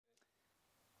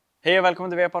Hej och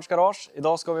välkommen till VPARTS garage.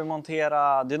 Idag ska vi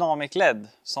montera dynamic LED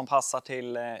som passar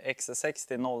till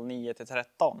XC60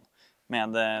 09-13 med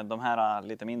de här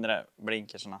lite mindre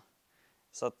blinkerserna.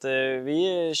 Så att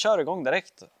vi kör igång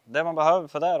direkt. Det man behöver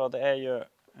för det då, det är ju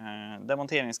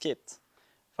demonteringskit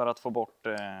för att få bort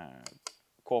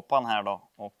kåpan här då,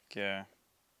 och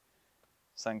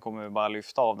sen kommer vi bara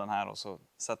lyfta av den här och så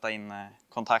sätta in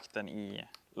kontakten i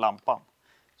lampan.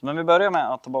 Så men vi börjar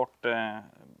med att ta bort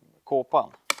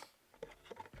kåpan.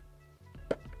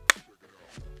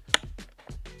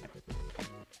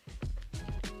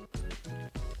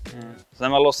 Så när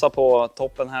man lossar på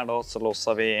toppen här då,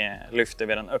 så lyfter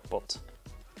vi den uppåt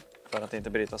för att inte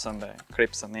bryta sönder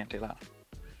klipsen ner till här.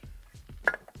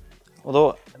 Och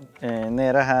då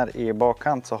nere här i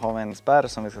bakkant så har vi en spärr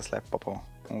som vi ska släppa på,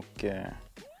 och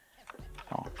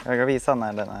ja, jag kan visa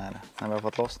när vi har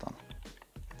fått loss den.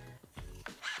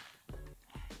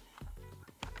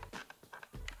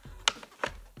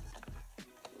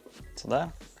 Sådär,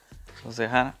 så se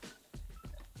här.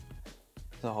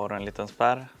 Så har du en liten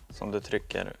spärr som du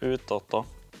trycker utåt då,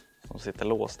 som sitter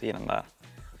låst i den där.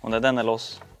 Och när den är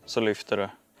loss så lyfter du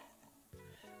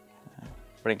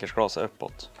blinkersglaset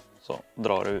uppåt, så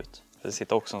drar du ut. Det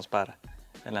sitter också en spärr,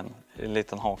 eller en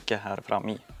liten hake här fram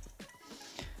i.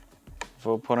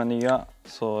 För på den nya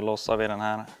så lossar vi den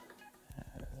här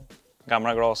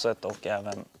gamla glaset och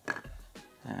även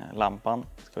lampan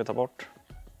ska vi ta bort.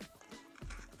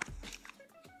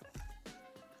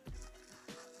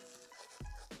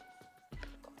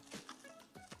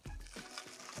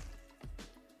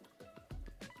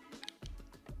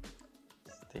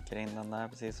 Sticker in den där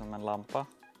precis som en lampa,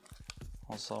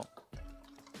 och så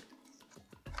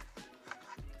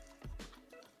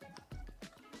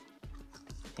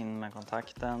in med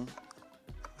kontakten,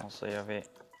 och så gör vi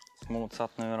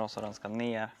motsatt nu då, så den ska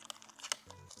ner.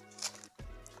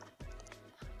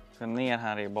 Ska ner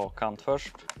här i bakkant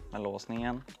först med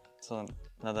låsningen, så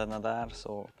när den är där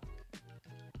så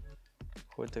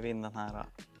skjuter vi in den här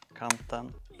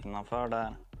kanten innanför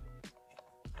där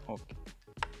och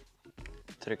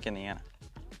trycker ner,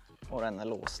 och den är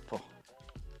låst på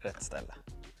rätt ställe.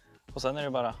 Och sen är det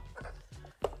bara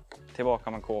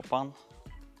tillbaka med kåpan.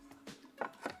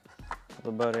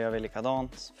 Då börjar vi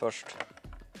likadant först.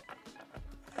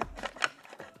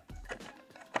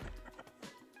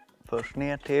 Först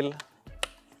ner till,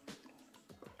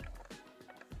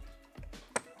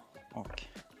 och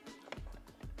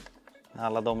när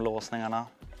alla de låsningarna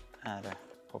är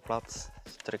på plats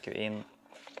så trycker vi in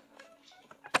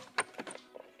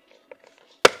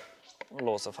och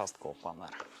låser fast kåpan där.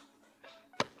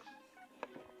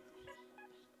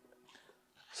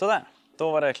 Sådär,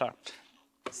 då var det klart.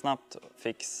 Snabbt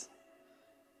fix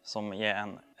som ger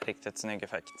en riktigt snygg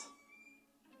effekt.